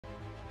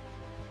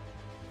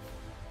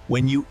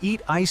When you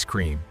eat ice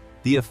cream,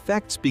 the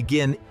effects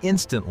begin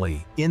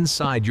instantly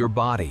inside your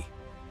body.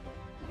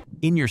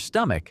 In your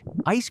stomach,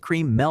 ice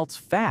cream melts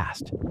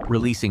fast,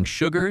 releasing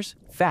sugars,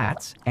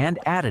 fats, and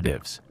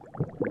additives.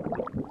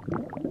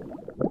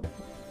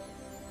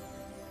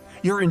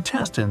 Your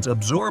intestines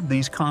absorb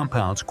these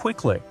compounds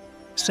quickly,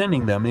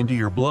 sending them into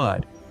your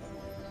blood.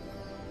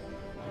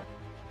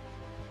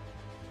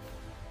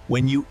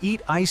 When you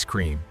eat ice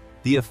cream,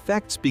 the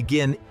effects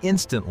begin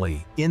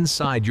instantly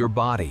inside your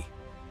body.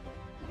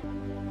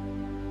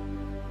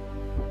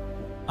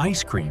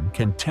 Ice cream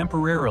can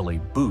temporarily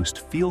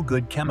boost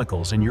feel-good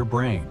chemicals in your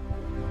brain.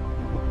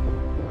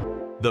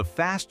 The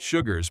fast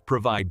sugars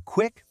provide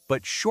quick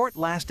but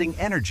short-lasting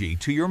energy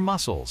to your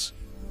muscles.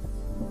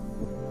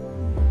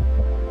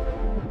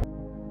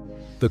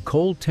 The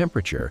cold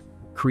temperature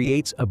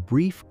creates a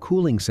brief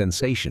cooling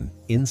sensation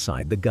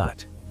inside the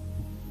gut.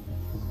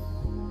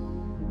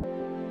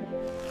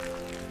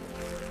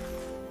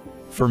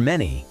 For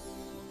many,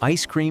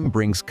 ice cream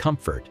brings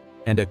comfort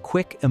and a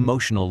quick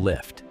emotional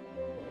lift.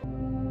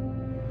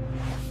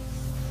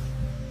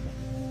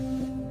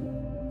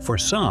 For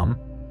some,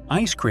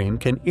 ice cream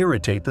can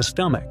irritate the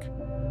stomach.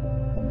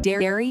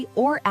 Dairy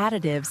or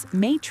additives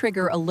may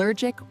trigger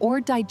allergic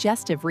or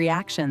digestive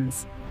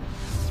reactions.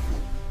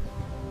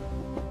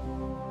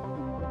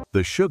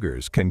 The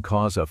sugars can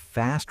cause a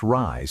fast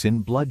rise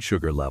in blood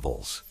sugar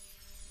levels.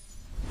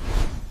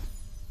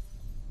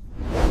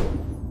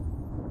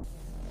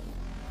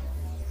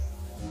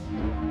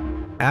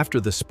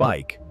 After the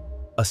spike,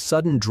 a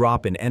sudden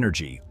drop in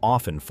energy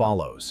often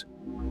follows.